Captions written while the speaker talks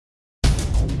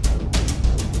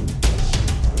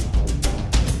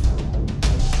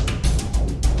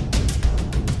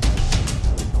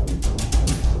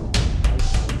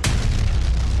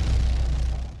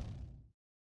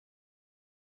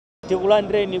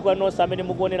tikulandireni kwa nonse amene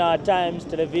mukuonera Times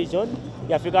Television.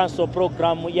 Yafikanso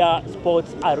programu ya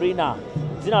Sports Arena.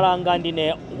 Dzina langa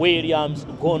ndine Williams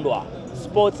Gondwa.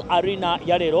 Sports Arena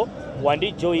ya lero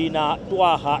wandijoyina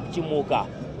Twaha Chimuka.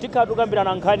 Tikhala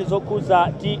tukambirana nkhani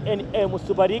zokhuza TNM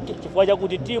Super League chifukwa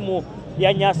chakuti timu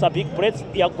ya Nyasa Big Bullets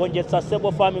yagonjetsa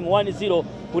Sebo Farming 1-0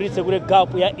 kuti itsekule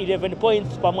gap ya 11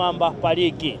 points pamwamba pa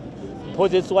ligi.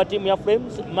 Mphunzitsi wa timu ya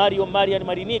Flames Marian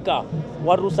Marinika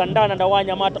warusandana na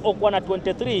wanyamata okwana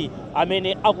 23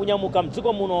 amene akunyamuka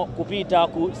mdziko muno kupita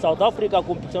ku South Africa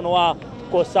ku mpikisano wa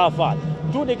Kosafa.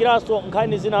 Tunikiranso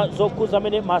nkhani zina zokhuza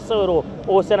amene masewero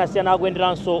osiyanasiyana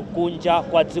akuyenderanso kunja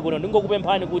kwa dziko lino.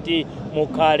 Ndingokupemphani kuti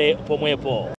mukhale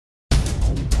pomwepo.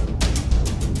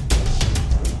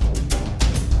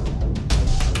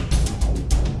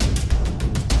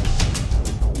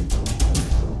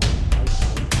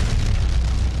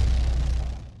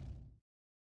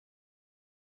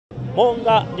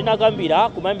 Monga ndinakambira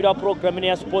kumayambira program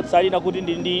ya Sports Arena kuti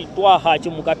ndi Twaha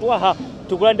Chimuka. Twaha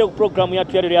tikulande ku program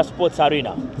yathu ya lero ya Sports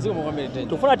Arena.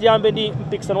 Tufuna tiyambe ndi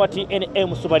mpikisano wa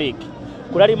TNM Super League.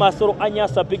 Kulali masewero a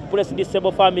Nyasa Big Bullets ndi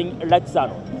Sebo Farming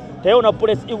lachisanu. Tayiona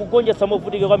Bullets ikugonjetsa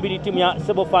movutika kwambiri timu ya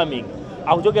Sebo Farming.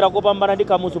 Akuchokera kopambana ndi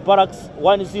Kamuzu Barracks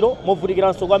 1-0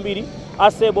 movutikiranso kwambiri.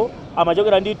 Asebo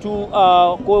amachokera ndi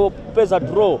kupeza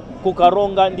draw ku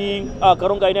Karonga ndi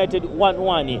Karonga United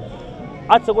 1-1.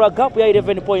 Atsekula gap ya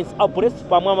 11 points a Bullets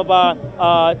pamwamba pa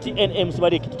TNM Super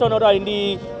League. Titaona kuti ali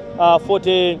ndi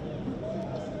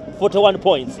 41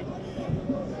 points.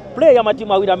 Play ya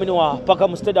matimu awiri amenewa paka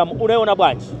mu stadium unaona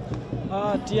bwanji?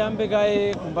 Tiyambe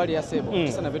kaye kumbali ya Sebo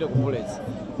tisanapite ku Bullets.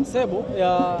 Sebo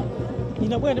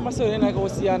inabwera ndi masewero ena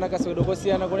akosiyana kasewero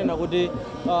kosiyana kunena kuti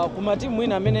kumatimu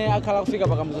ina amene akhala kufika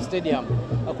paka mu stadium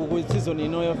ku season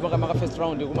ino mpaka first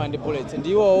round kuma ndi Bullets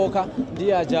ndiwo okha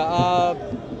ndi aja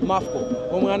Mafco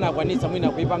omwe anakwanitsa mwina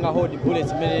kuipanga hold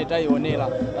Bullets imene tayionera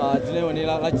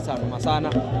tinayionera lachisanu masana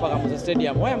paka mu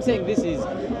stadium. Why I'm saying this is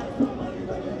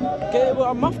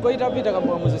Mafco itapita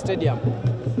kwa mu stadium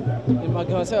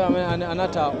imagewa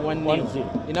anata 1-0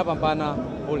 inapambana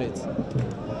Bullets.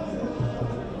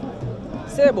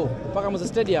 Sebo paka mu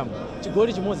stadium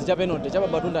chigoli chimodzi cha penalty cha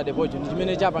Batunda Depojo ndi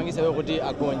chimene chapangisa yo kuti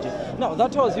agonje. Now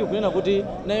that tells you kunena kuti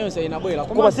nayonse inabwera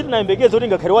koma sitinayembekeze kuti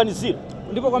ngakhale 1-0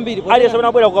 ndipo kwambiri ali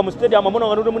sabana kwa mu stadium amona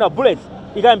ngati muna Bullets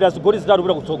ikayambira zigoli zitatu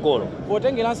kupita kutsogolo.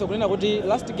 Potengeranso kunena kuti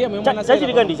last game yomwe anasema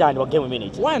chachitika ndi chani wa game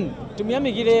imene? One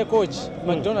timuyamikire coach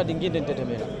McDonald Nginde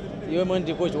Ntetemera. Iwe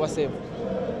ndi coach wa Sebo.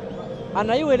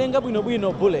 Anayiwerenga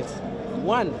bwino Bullets.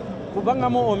 One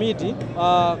kupangamo omiti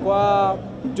kwa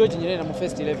George Nyerere mu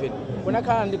first 11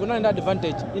 kunakhala ndi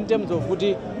advantage in terms of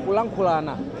kuti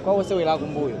kulankhulana kwa osewera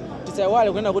kumbuyo.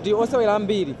 Tisaiwale kunena kuti osewera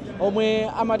ambiri omwe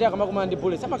amati akamakuma ndi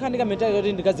Bullets amakhala ndi mentality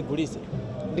kuti ndikazigulise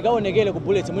ndikaonekele ku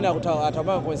Bullets mwina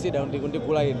atapanga consider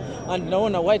ndigula ine. And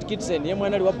naona White Kitson yemwe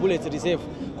anali wa Bullets reserve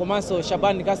komanso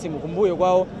Shabani Kasim kumbuyo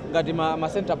kwawo ngati ma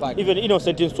center back. Even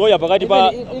Innocent Nsoya pakati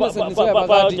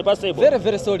pa Sebo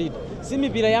very solid.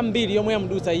 Simipira yambiri yomwe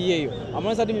yamudutsa iyeyo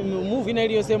amanesa kuti move ina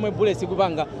iliyonse yomwe Bullets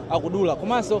ikupanga akudula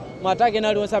komanso matake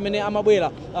nali onse amene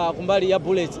amabwera kumbali ya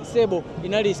Bullets. Sebo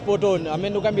inali spot on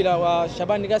amene ukambira wa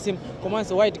Shabani Kasim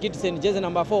komanso White Kitson jersey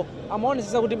number 4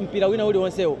 amaonesesa kuti mpira wina uli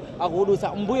onsewo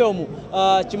akudutsa mbuyomu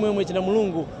chimwemwe china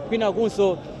mulungu kwina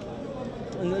kunso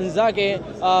nzake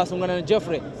Sungana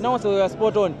Jeffrey now so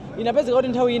spot on. Inapezeka kuti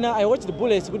nthawi ina I watched the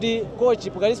Bullets kuti coach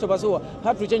Pukalisto Pasua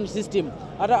had to change system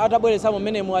atabweresa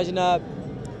mmene mu achina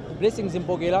Blessings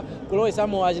Mpokela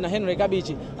kulowesamo achina Henry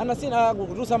Kabichi anasina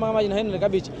kutusa mama achina Henry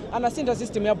Kabichi anasinta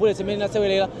system ya Bullets imene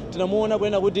inasewelera. Tinamuona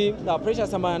kunena kuti pressure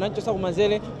samana nanchosa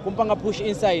kumanzere kumpanga push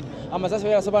inside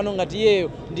amasasewera sapano ngati yeyo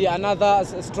ndi another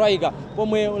striker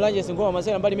pomwe Lanjes Ngoma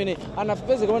masera mbali imene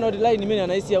anapezeka kuti line imene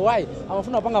anaisiya why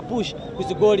amafuna kupanga push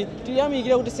kuzigoli.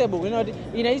 Tiyamikire kuti Sebo kunena kuti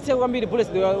inaitse kwambiri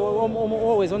Bullets they were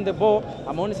always on the ball.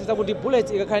 Amaonesesa kuti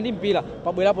Bullets ikakhala ndi mpira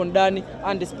pabwerapo ndani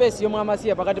and space yomwe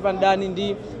amasiya pakati pa ndani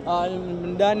ndi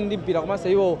ndani ndi mpira komanso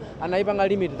iwo anaipanga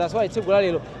limit. That's why tsiku la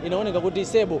lero inaoneka kuti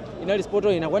Sebo inali spot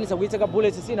on inakwanisa kuitseka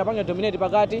Bullets sinapanga dominate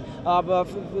pakati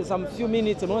some few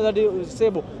minutes munoza kuti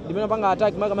Sebo ndimene panga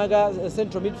attack maka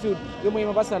central midfield yomwe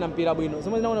imapasa na mpira bwino.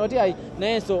 Zomwe zinaona kuti ayi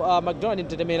nayenso McDonald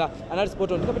Ntetemera anali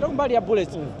spot on. Ndikapita kumbali ya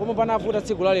Bullets pomwe panavuta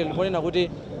tsiku la lero ndiponena kuti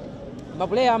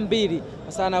maplayer ambiri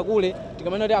sana kule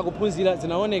tikamena kuti akuphunzira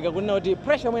zinaoneka kunena kuti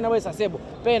pressure yomwe inabwesa Sebo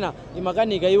pena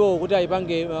imakanika iwo kuti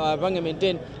ayipange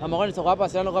maintain amakwanisa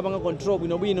kuapasirana kupanga control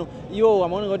bwinobwino iwo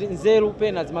amaoneka kuti nzeru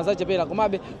pena zimazachepera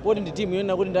komabe poti ndi team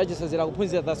yona kuti ndachisozera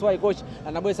kuphunzira. That's why coach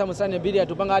anabwesa musane bili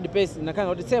atupanga hard pace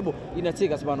nakanga kuti Sebo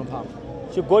inatsika tsopano mphamvu.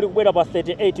 Chigoli kubwera pa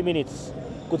 38 minutes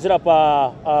kudzera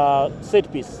pa set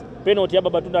piece penalty ya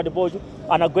Babatunda Adepoju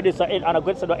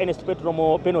anagwetsedwa Ernest Petro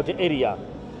mu penalty area.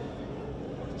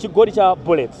 Chigoli cha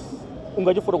Bullets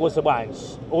ungachifotokoze bwanji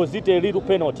ozite little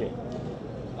penalty.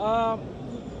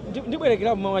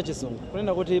 Ndibwerekera mu mawa chisungu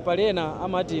kunena kuti pali ena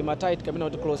amati ma tight kapena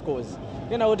kuti close calls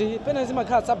kena kuti pena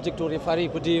zimakhala subject to referee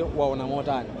kuti waona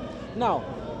motani. Now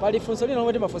pali funso lino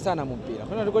lomwe timafunsana mu mpira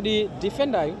kunena kuti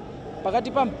defender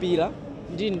pakati pa mpira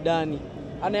ndi mdani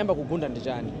anayamba kugunda ndi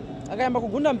chani, akayamba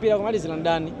kugunda mpira kumalizira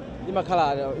ndani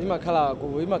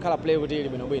imakhala play kuti ili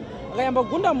bwinobwino, akayamba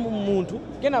kugunda munthu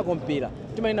kenako mpira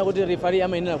timanena kuti referee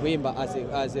amayenera kuimba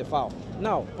as a foul.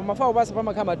 Now pama foul basi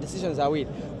pamakhala decisions awiri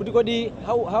kuti kodi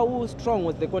how strong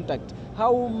was the contact,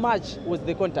 how much was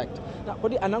the contact,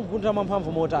 kodi anagunda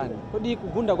mwamphamvu motani, kodi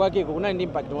kugunda kwakeko kunali ndi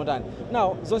impact motani.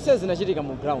 Now zonse zinachitika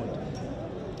mu ground.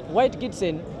 White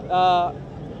Kitson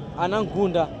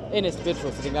anagunda Ernest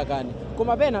Petro sitingakani,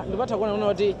 koma pena ndipatha kuona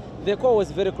kuti the call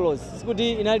was very close,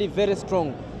 sikuti inali very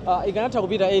strong. Ikanatha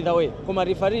kupita either way, koma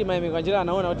referee mayemikanjira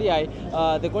anaona kuti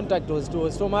the contact was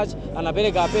so much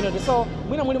anapereka penalty. So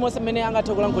mwina muli monse mmene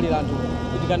angathe kulankhulira anthu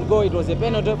it can go, it was a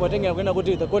penalty potengera kuena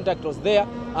kuti the contact was there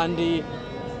and the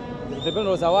penalty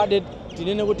was awarded.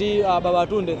 Tinene kuti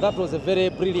Babatunde, that was a very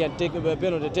brilliant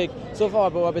penalty take. So far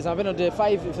wapeza penalty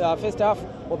 5 first half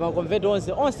convert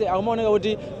onse akumaoneka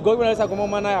kuti goalkeeper alisa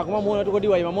kumoma naye akumamuona kuti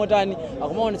waima motani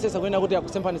akumaonesesa kuena kuti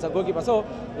akusemphanisa goalkeeper. So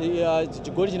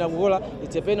chigoli chinakukola,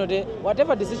 it's a penalty.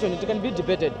 Whatever decision it can be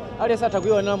debated, alisa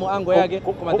atakuiona mu angle yake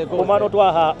koma the goal komano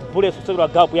twaha Bullets kusebera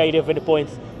gap ya 11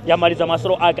 points yamaliza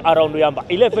masolo ake around yamba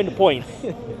 11 points.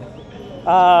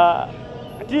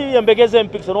 Tiyembekeze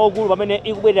mpikisano ogulu pamene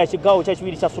ikubwerera chigawo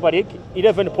chachiwiri cha Super League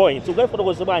 11 points.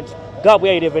 Ungayifotokoze bwanji gap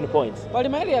ya 11 points?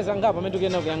 Pali areas angapo amene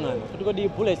tikuyenda kuyang'ana kuti kodi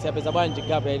Bullets yapeza bwanji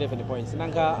gap ya 11 points,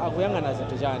 nanga akuyang'ana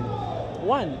zinthu chani.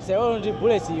 One, sayo ndi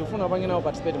Bullets ifuna kupanga nawo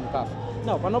participate mu CAF.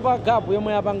 Now panopa gap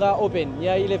yomwe yapanga open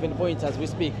ya 11 points as we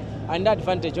speak, and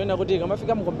advantage yona kuti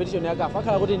kamafika mu competition ya CAF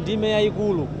akhala kuti ndime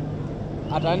yayikulu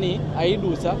atani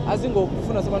aidusa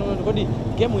azingofuna sepano kodi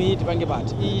game iyi tipange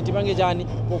pati iyi tipange chani,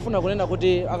 pofuna kunena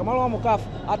kuti akamalowa mu CAF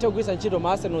athe kugwisa ntchito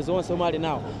ma Arsenal zonse omwe ali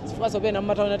nawo. Sifukaso pena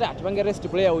mmataona kuti tipange rest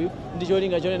player uyu ndi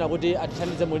cholinga chonena kuti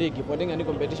atithandize mu league potenga ndi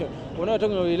competition. Kuona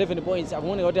talking 11 points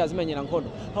akuoneka kuti azimenyera nkhondo.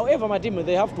 However my team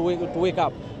they have to wake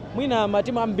up. Mwina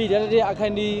matimu ambiri atati akhale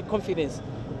ndi confidence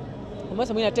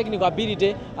kumasa mwina technical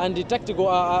ability and tactical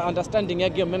understanding ya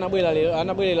game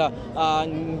anabwelela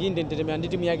nginde ntetemera ndi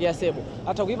timu yake ya Sebo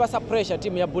atakuipasa pressure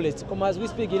timu ya Bullets. Koma as we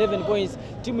speak 11 points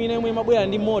timu ine imwe imabwera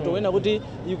ndi moto wena kuti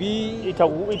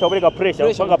itakupereka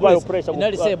pressure panga payo pressure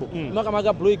inali Sebo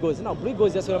makamaka Blue Eagles. Now Blue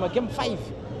Eagles yaswera ma game 5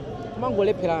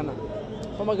 kumangolepherana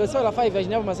koma gaswera 5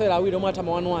 yachinyapo maswera awiri omwe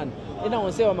atama 1-1 ena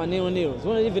onsewa maneo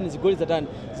zona even zigoli zatani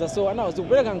so anawo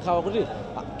zikupereka nkhawa kuti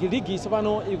ligi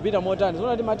sopano ikupita motani.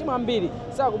 Zona kuti matimu ambiri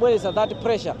sakubweretsa that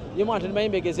pressure yomwe anthu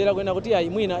ndimayembekezera kuena kuti ayi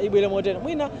mwina ibwere motena.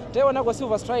 Mwina tayiona kwa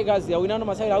Silver Strikers yawinano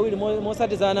masayira awiri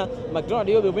mosatizana McDonald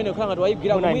yobe umene kukhala ngati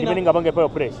wayigwira mwina ndingapange payo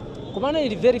pressure kumana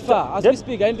ili very far as we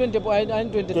speak.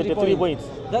 23 points.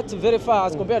 That's very far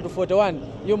as compared to 41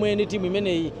 yomwe ni timu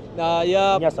imeneyi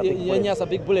ya Nyasa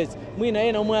Big Bullets. Mwina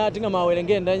ena omwe atinga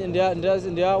mawerengenda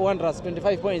ndi Wanderers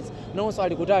 25 points nonso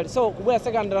ali kutali. So kubwera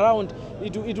second round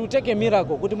it will take a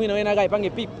miracle kuti mwina wena akaipange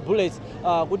pick Bullets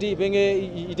kuti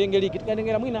itenge league.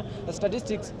 Tikatengera mwina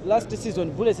statistics last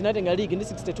season Bullets inatenga league ndi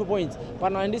 62 points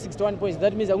pano ndi 61 points.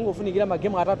 That means akungofunikira ma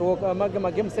game atatu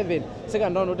ma game 7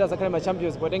 second round kuti azakhale ma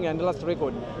champions potenga ndi last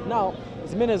record. Now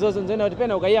zimene zozo nzena kuti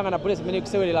pena ukayangana Bullets imene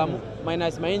kuseweleramu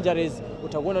minus my injuries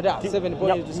utakuona kuti 7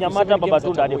 points Nyamata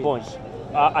Babatunda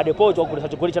Adepoju akugulitsa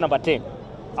chigoli cha number 10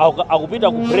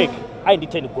 akupita ku break ayi ndi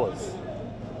 10 goals.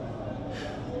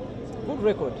 Good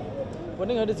record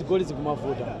ponenga kuti zigoli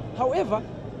zikumavuta. However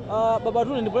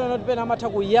Babatunda ndipo kuti pena amatha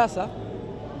kuyasa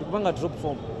ndikupanga drop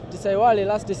form. Tisaiwale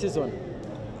last season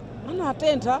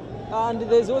anatentha and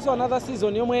there is also another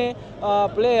season yomwe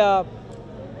player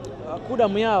Kuda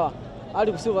Muyawa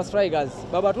ali ku Silver Strikers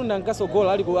Babatunda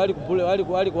nkasogola ali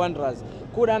ku Wanderers.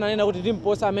 Kuda ananena kuti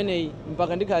timposa ameneyi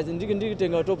mpaka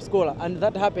ndikutenga top scorer and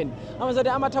that happened. Amazati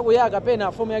amatha kuyaka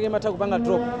pena form yake imatha kupanga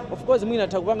drop. Of course mwina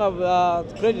atakupanga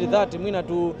credit that mwina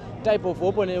to type of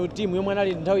opponent team yomwe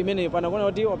anali nthawi imeneyi pana kuona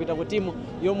kuti wapita ku team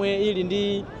yomwe ili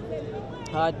ndi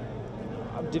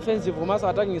defensive komanso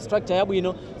attacking structure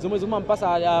yabwino zomwe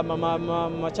zimampasa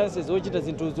ma chances ochita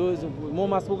zinthu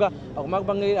momasuka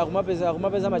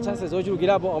akumapeza ma chances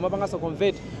ochulukirapo akumapanganso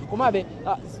convert. Komabe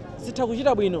sitha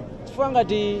kuchita bwino chifukwa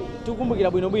ngati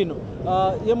tikukumbukira bwinobwino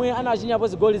yemwe anachinyapo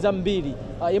zigoli zambiri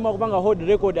yemwe akupanga hold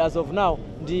record as of now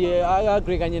ndi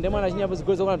Agrey Kanyende mwana achinyapo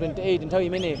zigoli zokwana 28 nthawi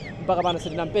imene mpaka pano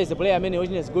sitinampeze player amene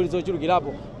ochina zigoli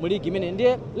zochulukirapo mu ligi imene.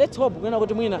 Ndiye let's hope kunena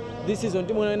kuti mwina this season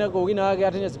timuona wina wake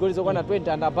atenya zigoli zokwana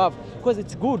 20 and above because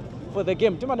it's good for the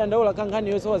game. Timadandaula kankhani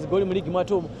yosowa zigoli mu ligi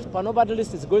mwathu panopa at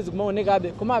least zigoli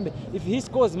zikumaonekabe komabe if he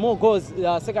scores more goals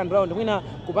second round mwina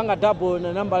kupanga double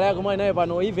na namba yake mwana nayo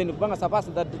pano even kupanga surpass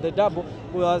the double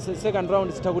second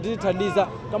round zitakutithandiza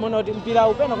kama unaona kuti mpira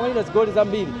upena kumalira zigoli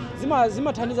zambiri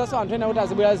zimathandiza so anthu ena kuti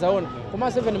azibwera zaona koma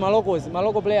 7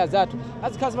 maloko players athu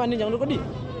azikhazi maninja kodi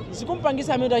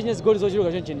zikumpangisa amene achine zigoli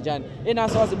zochuluka choncheni chani ena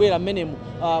aso azibwera mmenemu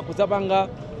kudzapanga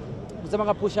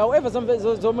push. However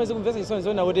zomwe zikumvesa chisoni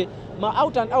zona kuti ma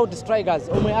out and out strikers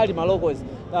omwe ali malocals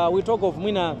we talk of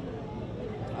mwina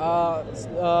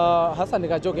Hassan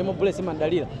Kajoke imo Bullet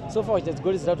Mandalila so far it's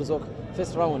zigoli zitatu zoka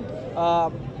first round.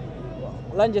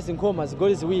 Langes Nkoma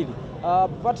zigoli ziwiri,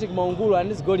 Patrick Maungulu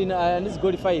and zigoli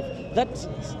 5. That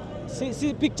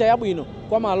si picture yabwino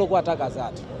kwa maloko attackers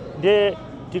athu. Nde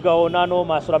tikaonano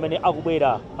masura amene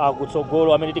akubwera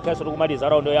akutsogolo amene tikhaso tikumaliza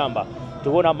round yoyamba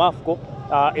tikuona Mafco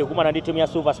ekumana ndi timu ya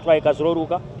Silver Strikers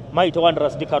loluka Mighty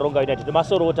Wanderers ndi Karonga United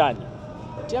masoro otani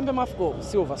tiyambe Mafco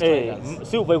Silver Strikers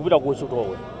Silver ikupita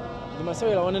kuchutowe ndi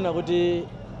masewera onena kuti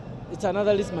it's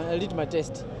another litmus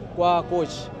test kwa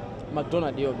coach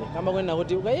McDonald Yobe kamba kunena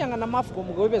kuti ukayangana Mafco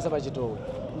mukuyipeza pachitowe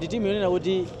ndi timu yonena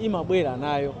kuti imabwera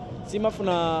nayo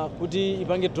simafuna kuti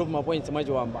ipange drop ma points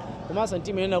mwachiwamba komanso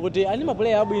timu yonena kuti ali ma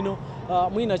player abwino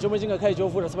mwina chomwe chingakhale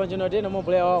chovuta sipanjena kuti ena mo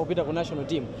player wawo kupita ku national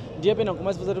team ndiye pena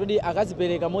kumazifuza kuti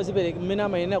akazipereka mozipereka mmene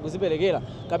amayenera kuziperekera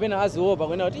kapena aziopa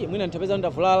kunena kuti mwina nthapeza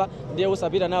ndavulala ndiye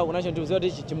usapita nawo ku national team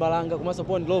zoti chimbalanga komanso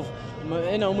Pond Love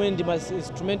ena omwe ndi ma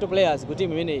instrumental players ku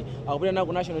team imeneyi akupita nawo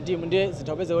ku national team ndiye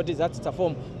zithapeza kuti zatsitsa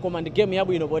form koma ndi game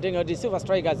yabwino potenga kuti Silver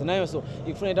Strikers nayonso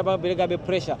ikufuna itaperekabe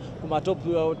pressure kuma top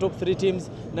 3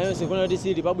 teams nayonso ikufuna kuti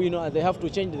sili pabwino they have to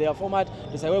change their format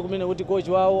tisawe kumene kuti coach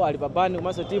wawo ali pabani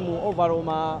komanso timu overall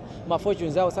ma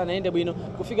fortunes zao sana ende bwino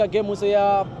kufika game uso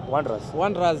ya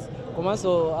Wanderers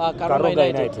komanso Karonga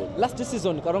United last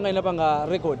season Karonga inapanga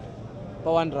record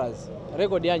pa Wanderers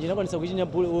record yanje inakonesa kuchinya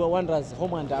Wanderers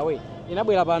home and away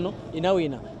inabwera pano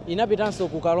inawina inapitanso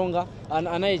ku Karonga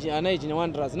anayichinya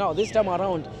Wanderers. Now this time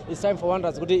around it's time for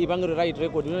Wanderers kuti ipange right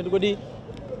record kuti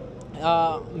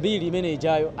mbili imene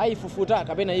ijayo aifufuta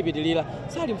kapena ipitilira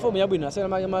sali mfomu yabwino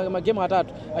asana magame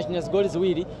atatu achinya zigoli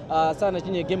ziwiri sana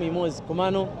chinye game imodzi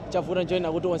komano chavuta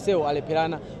njoina kuti onsewo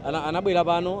alepherana anabwera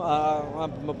pano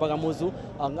pakamuzu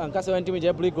ankase wa timu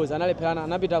ya Blue Eagles analepherana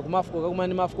anapita ku Mafco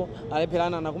kakumani Mafco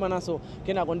alepherana anakumananso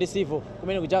kenako ndi Sivo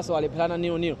kumene kujaso alepherana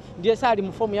nilo ndiye sali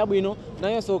mfomu yabwino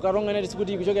nayonso Karonga United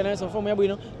kuti kuchoka nayonso mfomu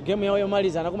yabwino game yawo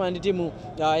yomaliza anakumana ndi timu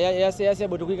ya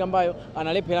Sebo tukuika mbayo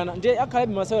analepherana ndiye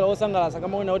akhalebi masewera osangalasa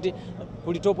kama una kuti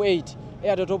kuli top 8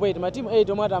 top 8 matimu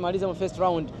 8 omwe atamaliza mu first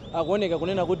round akuoneka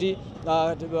kunena kuti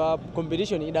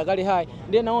competition idakali high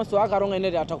ndiye nawonso Karonga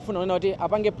United atakufuna kunena kuti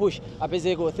apange push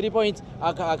apezeko 3 points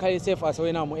akhale safe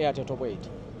asewena mu top 8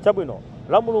 chabwino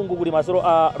la mulungu kuti masero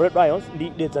a Red Lions ndi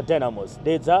Dedza Dynamos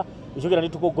Dedza ichokera ndi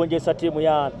tukugonjetsa timu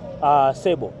ya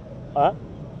Sebo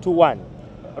 2-1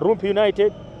 Rumpi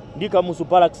United ndi Kamuzu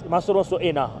Barracks masoronso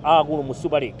ena akulu mu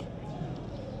Super League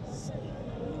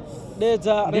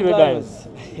Dedza Red Lions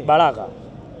Baraka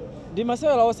ndi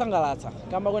masewera osangalatsa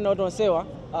kamba kwena kuti onsewa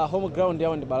home ground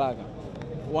yawo ndi Baraka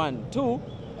 1 2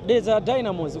 Dedza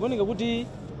Dynamos kuoneka kuti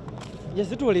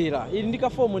yazitolera ili ndi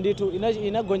kafomu ndithu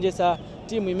inagonjetsa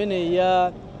timu imene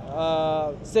ya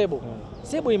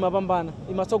Sebo imapambana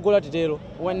imatsogola titelo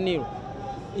 1-0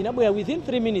 inabwera within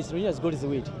 3 minutes lunya zigoli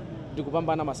ziwiri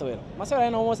ndikupambana masewera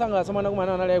ena omwe osangalatsa mwana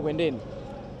kumana anali ayikuyendeni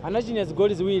anachinya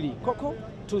zigoli ziwiri koko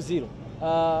 2-0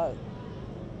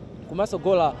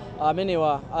 kumasogola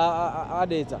amenewa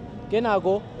Dedza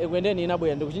kenako ekuyendeni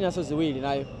inabwera ndikuchinyanso ziwiri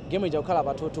nayo game ija kukhala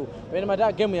pa 2-2 pamene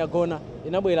mati game yagona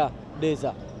inabwera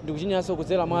Dedza ndikuchinyanso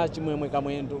kudzera mwa chimwemwe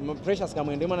kamwendo Precious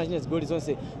kamwendo imana chinya zigoli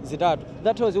zonse zitatu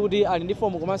that tells kuti ali ndi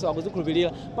form komanso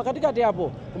akuzikhulupirira pakatikati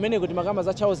apo kumene kuti makamba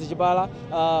za Charles Chipala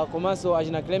komanso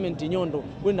achina Clement Nyondo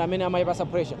kuti ndi amene amayipasa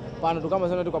pressure pano tukamba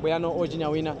zona kuti kwabwerano ochinya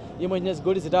wina imwe chinya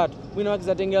zigoli zitatu wina wake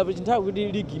zatengera chinthawi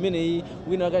kuti league imene iyi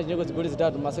wina wake achinyeko zigoli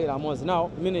zitatu masewera amodzi nawo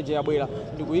imene je yabwera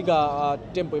ndikuyika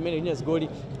tempo imene chinya zigoli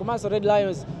komanso Red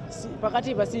Lions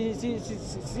pakati pa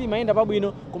si maenda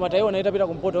pabwino koma taiona itapita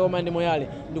kumpoto koma ndi Moyale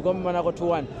ndikuamba nako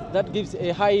 2-1 that gives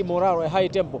a high morale a high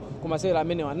tempo kumasewera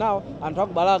amene wanawo anthu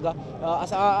akubalaga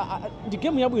ndi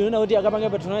game yabwino na kuti akapanga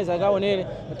patronize akaonere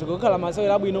tikukhala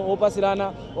masewera abwino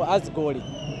opasirana azigoli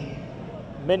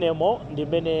menemo ndi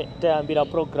mene tayambira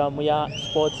program ya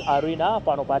Sports Arena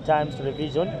pano pa Times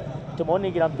Television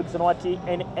timaonekera mpikisano wa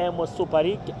TNM Super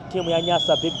League timu ya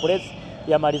Nyasa Big Bullets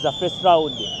yamaliza first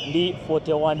round ndi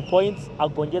 41 points,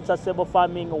 agonjetsa Sebo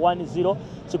Farming 1-0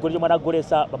 chigoli chomwe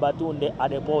anagolesa Babatunde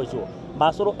Adepojo.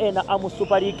 Masolo ena amu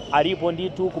Super League alipo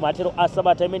nditu kumatero a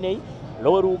sabata imeneyi.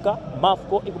 Loweruka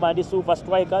Mafco ikumana ndi Silver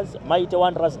Strikers, Mighty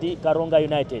Wanderers ndi Karonga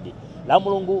United. La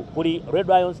Mulungu kuli Red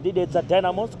Lions ndi Dedza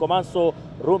Dynamos komanso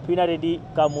Rumpi United ndi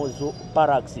Kamuzu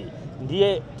Barracks.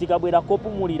 Ndiye tikabwera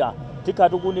kopumulira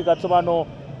tikatukunika tsopano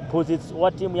mphunzitsi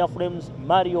wa timu ya Flames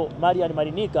Marian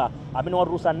Marinika amene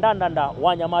watulusa ndandanda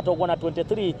wa anyamata okwana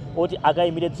 23 oti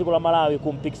akayimire dziko la Malawi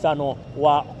ku mpikisano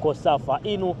wa COSAFA.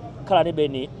 Inu khalani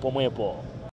beni pomwepo.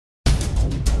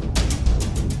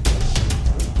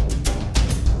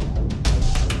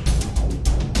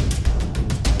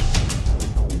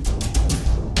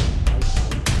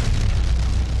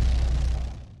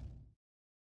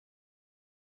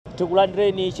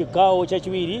 Tikulandireni chigawo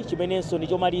chachiwiri chimenenso ndi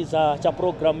chomaliza cha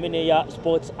program imene ya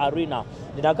Sports Arena.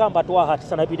 Ndinakamba twaha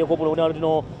tisanapite kopolo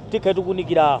lino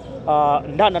tikatukunikira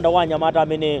ndandanda wa anyamata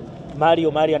amene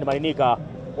Marian Marinika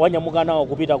wanyamuka nawo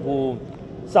kupita ku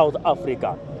South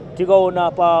Africa.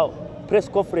 Tikaona pa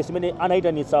press conference imene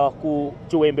anaitanitsa ku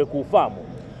Chiwembe ku Famu,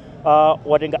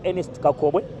 watenga Ernest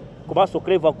Kakobwe komanso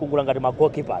Clever Kungula ngati ma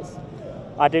goalkeepers.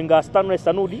 Atenga Stanley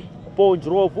Sanudi, Paul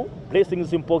Njirovu,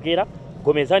 Blessings Mpokera,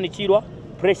 Gomezani Chirwa,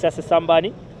 Precious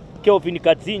Sambani, Kelvin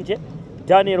Kadzinje,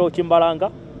 Daniel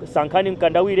Chimbalanga, Sankhani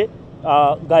Mkandawire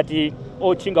ngati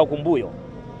ochinga kumbuyo.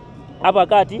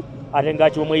 Apakati atenga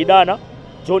Chomwe Idana,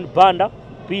 John Banda,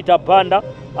 Peter Banda,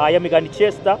 Yamikani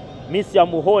Chester, Misia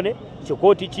Muhone,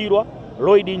 Chikoti Chirwa,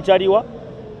 Lloyd Nchaliwa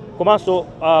komanso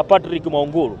Patrick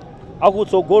Maungulu.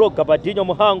 Akutsogolo Kabadinho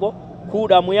Muhango,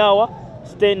 Kuda Muyawa,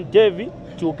 Stan Devi,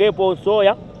 Chukepo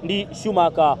Nsoya ndi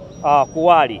Shumaka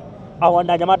Kuwali.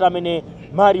 Awanda anyamata amene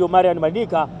Marian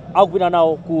Marinika akupita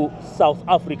nawo ku South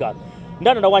Africa.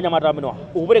 Ndandanda wa anyamata amene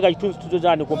ukupereka chithunzi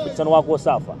chani ku mpikisano wa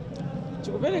COSAFA?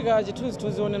 Chikupereka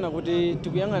chithunzi onena kuti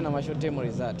tikuyang'ana ma short term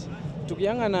result,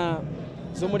 tikuyang'ana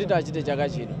zomwe titachite chaka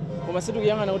chino, koma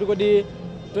sitikuyang'ana kuti kodi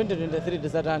 2023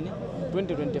 tizatani,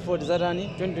 2024 tizatani,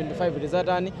 2025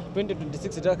 tizatani, 2026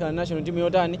 tizakhala national team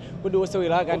yotani, kuti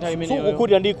osewera ake anthawi imeneyo.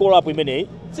 Sukukhutira ndi call up imeneyi,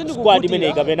 squad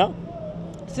imeneyi kapena?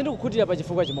 Sindikukhutira pa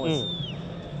chifukwa chimodzi.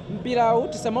 Mpirawu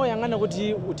tisamawuyang'ana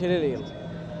kuti uthererero.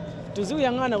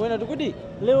 Tizikuyang'ana kuena kuti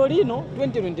lero lino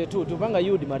 2022 tupanga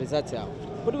yudi ma results awo.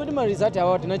 Kuti ma results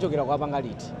awo tinachokera kwa panga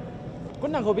liti.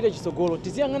 Kuti nankopita chisogolo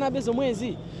tiziyang'ana bezo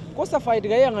mwezi. COSAFA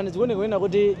tikayang'ana zikuone kuena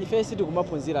kuti ife siti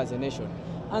kumaphunzira as a nation.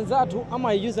 Anzathu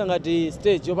amayuza ngati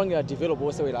stage yopangira develop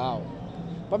osewera awo.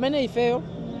 Pamene ifeyo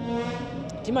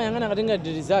timayang'ana ngati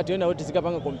ngati result yona kuti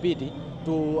zikapanga compete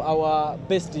to our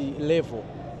best level.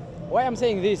 Why I'm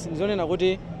saying this nizonena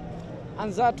kuti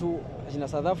anzathu achina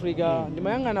South Africa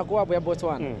ndimayang'ana ko apo ya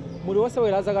Botswana muli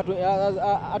osewera zaka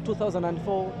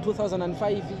 2004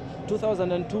 2005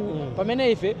 2002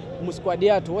 pamene ife mu squad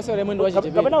yathu osewera mwendo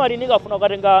wachitebere kapena Marinika afuna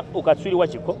kukatenga ukatswiri wa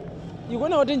chikho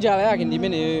ikuona kuti njala yake ndi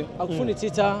imeneyo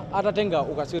akufunitsitsa atatenga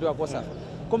ukatswiri wa COSAFA.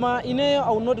 Koma ineyo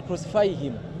I will not crucify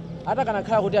him.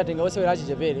 Atakanakhala kuti atenga osewera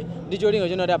achichepere ndi cholinga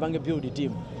chona kuti apange build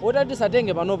team otati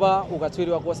satenge panopa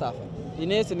ukatswiri wa COSAFA.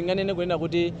 Inese ndinganene kunena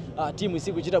kuti timu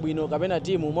isikuchita bwino kapena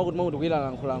timu mwakuti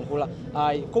kuyilana nkhulankhula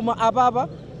ayi, koma apapa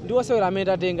ndi osewera amene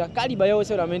tatenga kaliba ya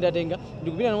osewera amene tatenga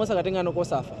ndikupita nomwe sakatenga no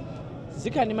COSAFA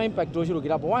zikhala ndi ma impact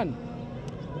ochulukirapo. One,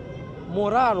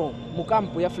 moralo mu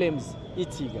kampu ya Flames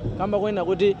itsika kamba kuena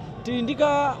kuti tili ndi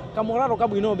kamoralo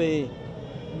kabwinobe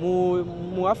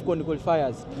mu AFCON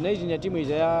qualifiers. Tinaichinya timu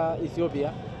ija ya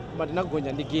Ethiopia koma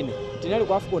tinakugonja ndi Guinea. Tinali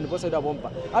ku AFCON posayida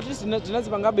pompa. At least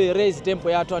tinazipangabe raise tempo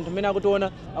yathu anthu amene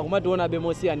akutiona akumationa be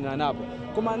mosiyanira napo.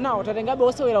 Koma nawo tatengabe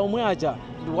osewera omwe aja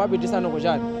ndikuwapitisano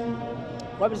kuchani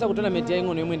wapitisa ku tournament ya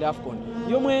ing'ono yomwe ndi AFCON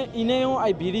yomwe ineyo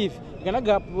I believe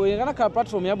ikanakhala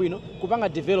platform yabwino kupanga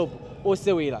develop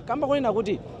osewera kamba kunena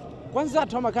kuti kwanza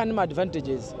athu amakhala ndi ma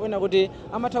advantages oyena kuti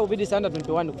amatha kupitisa under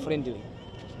 21 ku friendly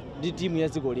ndi timu ya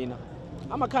dziko lina,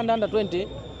 amakhala ndi under 20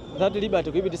 that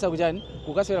liberty kuipitisa kuchani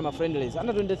kukasewera ma friendlies,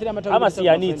 under 23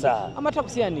 amatha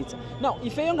kusiyanitsa. Now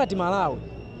ifeyo ngati Malawi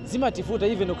zimatifuta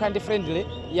even ukhala ndi friendly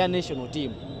ya national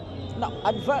team. Now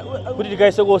kuti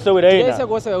tikaise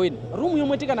kusewera wina room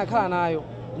yomwe tikanakhala nayo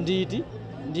nditi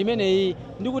ndi imeneyi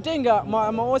ndikutenga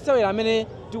ma osewera amene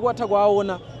tikuwatha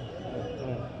kuwaona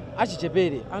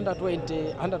achichepere under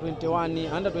 20 under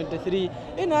 21 under 23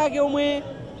 ena ake omwe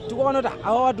tikuwaona kuti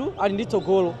awatu ali ndi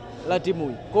tsogolo la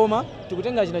timuyi, koma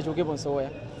tikutenga achina chokepo Nsoya,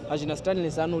 achina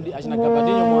Stanley Sanudi, achina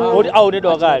Kabadinho Muhango oti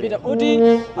aonedwa kale oti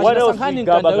achina Sankhani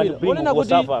Mkandawire onena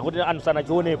kuti anthu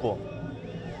sanachionepo.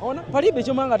 Ona palibe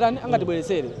chomwe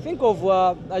angatibweresere. Think of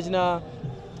achina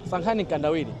Sankhani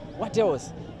Mkandawire. What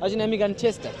else? achina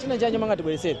Manchester china chanje mangati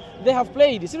bweresera they have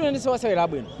played sino ndi sewasewera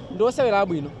abwino ndi osewera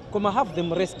abwino koma have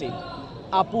them rested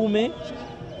apume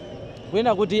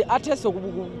kwenda kuti ateso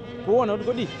kuona kuti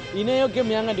kodi ineyo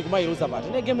game yanga ndikumayiluza pati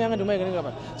ine game yanga ndikumayikanira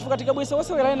pati chifukwa tikabwesa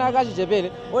osewera ena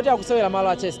akachichepere oti akusewera malo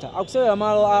a Chester akusewera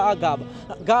malo a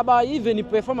Gaba even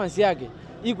performance yake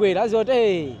ikwera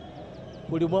azoti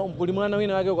kuli mwana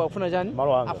wina wake ukafuna chani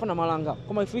afuna malanga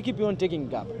koma if we keep on taking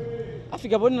Gaba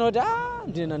afika ponena kuti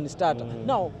ndine ndi starter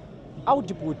now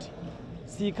output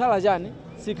sikhala chani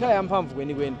sikhala yamphamvu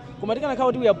kweni koma tikanakhala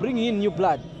kuti we are bringing in new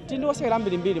blood tindi osewera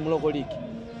mbiri mu local league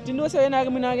tindi osewera ena ake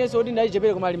mwina ake so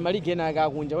ndayichepere koma maligi ena ake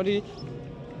akunja kuti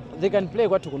they can play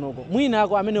kwathu kunoko mwina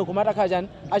ako amene kumata khala chani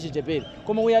achichepere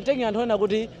koma we are taking anthu ena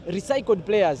kuti recycled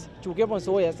players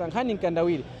chukeponso woya sankhani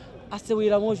mkandawiri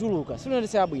asewera mochuluka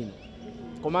sinonse abwino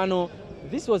komano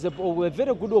this was a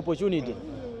very good opportunity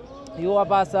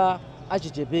yowapasa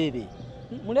achichepere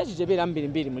muli achichepere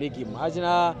ambiri muligimo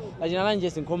achina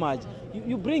Lanjes Nkhomaji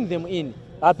you bring them in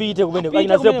apite kumene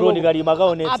achina Zebron Kalima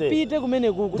kaonetse apite kumene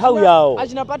nthawi yawo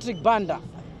achina Patrick Banda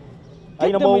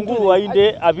achina Mwangulu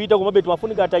ainde apita kumabetu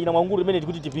mafunika ati achina Mwangulu imene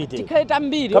tikuti tipite tikhale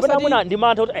tambiri kapena mwina ndi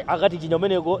mantha kuti akati chinya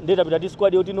umeneko ndetapita ti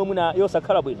squad yoti no mwina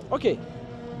yosakhala bwino okay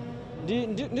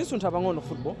ndisuntha pang'ono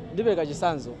football ndipereka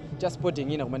chisanzo cha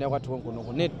sporting ina kumene kwathu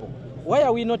konkuno netball why are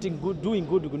we not doing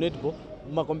good ku netball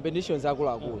ma competitions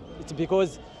akuluakulu it's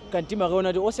because kantima kaona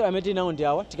kuti osewera amene tinawo ndi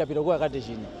awa tikapita kwa kati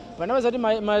chinya panapeza kuti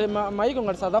maiko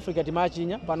ngati South Africa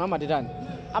timachinya pano amatitani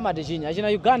amatichinya achina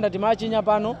Uganda timachinya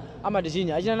pano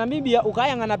amatichinya achina Namibia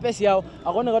ukayang'ana pesi yawo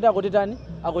akuoneka kuti akutitani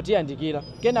akutiyandikira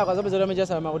kena akazapeza kuti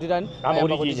amachasa makutitani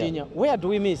akutichinya where do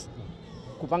we miss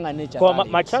kupanga nature kwa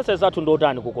ma chances athu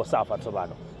ndotani ku Kosafa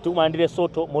tsopano tikumayandire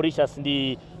Soto Mauritius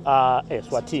ndi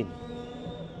Eswatini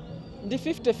ndi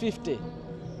 50-50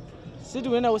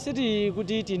 siti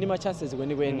kuti tini ma chances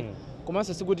kweni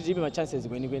komanso sikuti tibe ma chances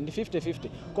kweni ndi 50-50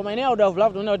 koma ine I would have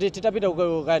loved ona kuti titapita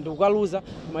kukaluza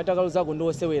koma takaluza ndi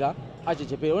osewera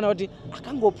achichepere ona kuti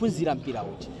akangophunzira mpira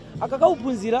uchi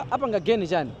akakauphunzira apanga gain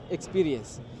chani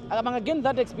experience akapanga gain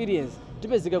that experience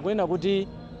tipezeka kunena kuti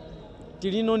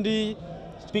tilino ndi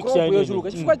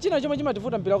yochuluka chifukwa china chomwe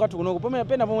chimativuta mpira wakathu kunoko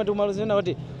pena pomwe tikumalizana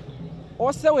kuti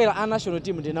osewera a national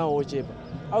team ndinawo ochepa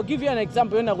I'll give you an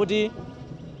example yona kuti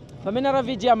pamene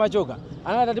Raviji amachoka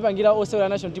anati atipangira osewera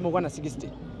national team okwana 60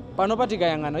 pano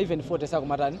patikayang'ana even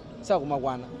 40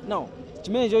 sakumakwana now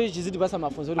chimene chochi chizitipasa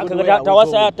mafunzo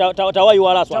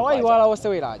tawayiwala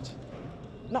osewerachi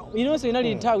now inonso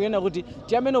inali nthawi yona kuti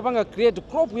tiyamene upanga create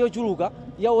crop yochuluka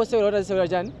ya osewera kuti azisewera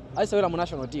chani azisewera mu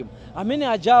national team amene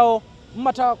ajawo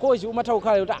mmatha coach umatha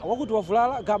ukhale kuti wakuti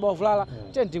wavulala Gaba wavulala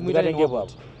tentimwitengepo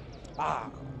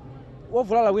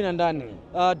wavulala wina ndani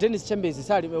Dennis Chambers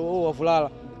sali wavulala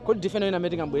kodi defender wina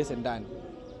amene ngambwese ndani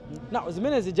now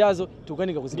zimene zijazo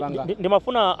tikukanika kuzipanga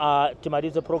ndimafuna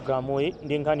timalize programu iyi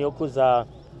ndi nkhani yokhuza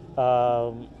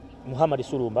Muhammad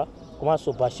Sulumba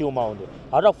komanso Bashir Maunde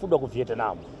atakufudwa ku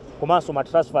Vietnam komanso ma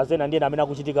transfers ena ndiye amene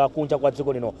akuchitika kunja kwa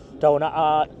dziko lino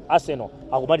taona Arsenal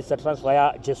akumaliza transfer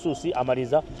ya Jesus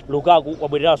amaliza Lukaku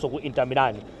wabwereranso ku Inter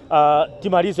Milan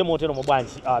timalize motero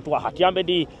mobwanji tiyambe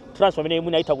ndi transfer imene imwe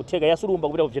inaitha kutheka ya Sulumba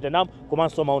kupita ku Vietnam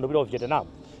komanso Maunde kupita ku Vietnam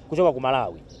kuchoka ku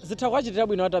Malawi zitha kwachitira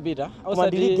bwino atapita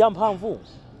osati ligi yamphamvu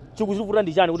chikuzivuta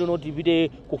ndi chani kuti no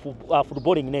tipite ku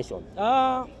footballing nation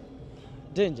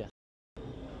danger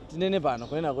tinene pano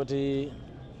kunena kuti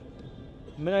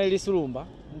mmene ili Sulumba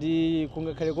ndi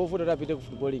kungakhale kovuta tapite ku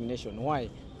footballing nation why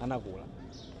anakula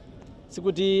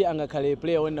sikuti angakhale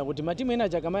player wena kuti matimu ena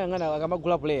akamayang'ana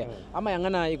akamagula player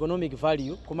amayang'ana economic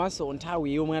value komanso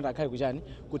nthawi yomwe atakhale kuchani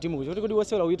ku timu kuti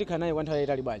wosewera uyitika naye kwa nthawi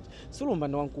yayitali bwanji Sulumba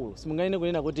ndi wankulu simunganene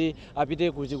kunena kuti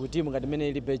apite ku timu ngati imene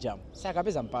ili Belgium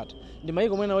sakapeza mpata ndi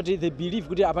mayiko mwena kuti they believe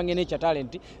kuti apange nature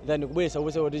talent than kubweretsa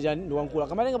wosewera kuti chani ndi wankulu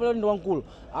akamatenga player ndi wankulu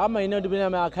amayenera kuti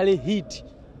pene akhale hit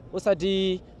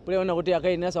osati player ona kuti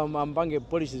akayenera ampange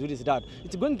policies kuti zitatu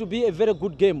it's going to be a very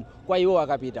good game kwa iwo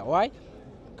akapita why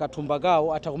kathumba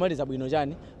kawo atakumaliza bwino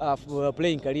chani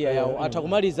playing career yawo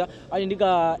atakumaliza ali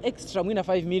ndika extra mwina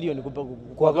 5 million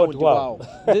ku account kwawo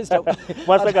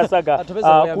mwasakasaka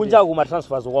kunja ku ma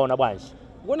transfers kwaona bwanji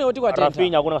ngone kuti kwatentha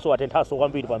Rafinha kuna so watenthaso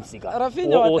kwambiri pa msika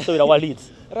osewera wa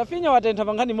Leeds Rafinha watentha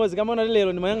pangani mozi kama ona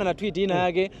lero ndimayang'ana tweet ina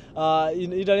yake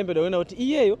italembedwa wena kuti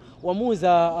iyeyo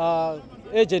wamuza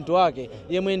agent wake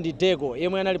yemwe ndi Deco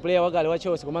yemwe anali player wakale wa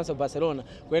Chelsea komanso Barcelona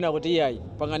kwena kuti iyayi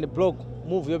pangani block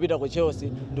move yopita ku Chelsea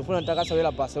ndifuna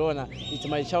ntakasewera Barcelona it's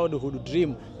my childhood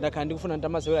dream ndakhala ndikufuna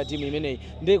ntamasewera team imeneyi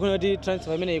ndi kuna kuti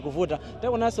transfer imeneyi kuvuta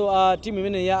takonanso team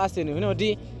imeneyi ya Arsenal kuna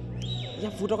kuti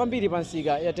yavuta kwambiri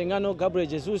pansika yatengano Gabriel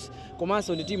Jesus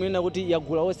komanso ndi timu ina kuti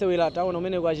yagula osewera taona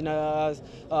umeneko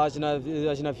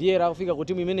achina Vieira kufika ku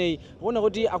timu imeneyi kuona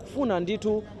kuti akufuna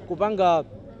ndithu kupanga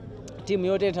timu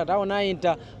yotentha taona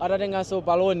Inter atatenganso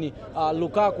Paloni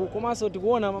Lukaku komanso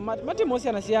tikuona matimu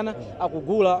osiyanasiyana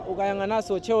akugula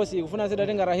ukayang'ananso Chelsea kufuna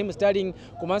zidatenga Raheem Sterling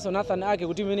komanso Nathan Ake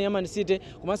kuti imene ya Man City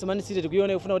komanso Man City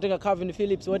tikuiona kufuna kutenga Calvin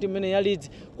Phillips wati imene ya Leeds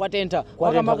kwatentha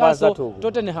kwakamakaso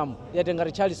Tottenham yatenga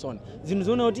Richarlison zinthu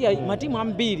ziona kuti matimu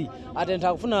ambiri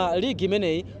atentha kufuna league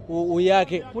imeneyi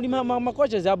uyake muli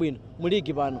makocha zabwino mu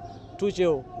league pano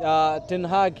Tuchel Ten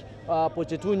Hag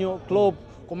Pochettino Klopp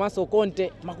komanso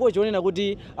Conte makocha onena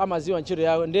kuti amaziwa ntchito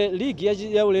yawo nde league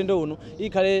ya ulendo uno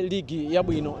ikhale league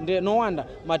yabwino nde no wonder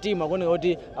matimu akuoneka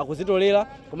kuti akuzitolera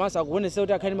komanso akuonesa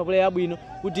kuti akhale maplayer abwino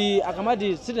kuti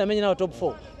akamati sitinamenye nawo top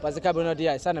 4 pazikhabe ona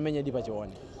kuti sanamenye dipa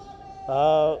chione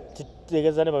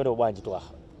titegezane pamene bwanji twa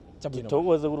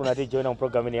titokoze kuti unati join mu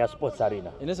program ya Sports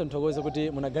Arena inenso nthokoze kuti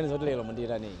munaganiza kuti lero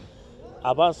mundiitane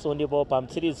apanso ndipo pa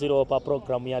mtsiriziro pa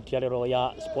program yathu ya lero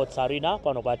ya Sports Arena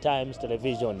pano pa Times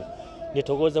Television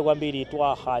nithokoze kwambiri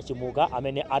Twaha Chimuka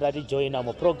amene atati join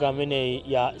mu program ineyi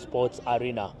ya Sports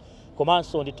Arena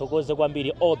komanso ndithokoze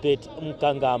kwambiri Obet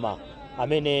Mkangama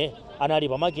amene anali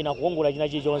pamakina kukongola china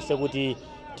chilichonse kuti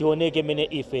tioneke mene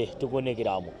ife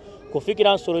tikuonekeramo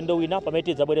kufikiranso lendo wina pamene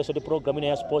tidzabwereso ndi program ine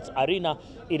ya Sports Arena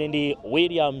ine ndi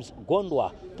Williams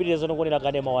Gondwa pitiriza nokuonera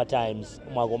kanema wa Times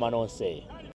mwakoma nonse.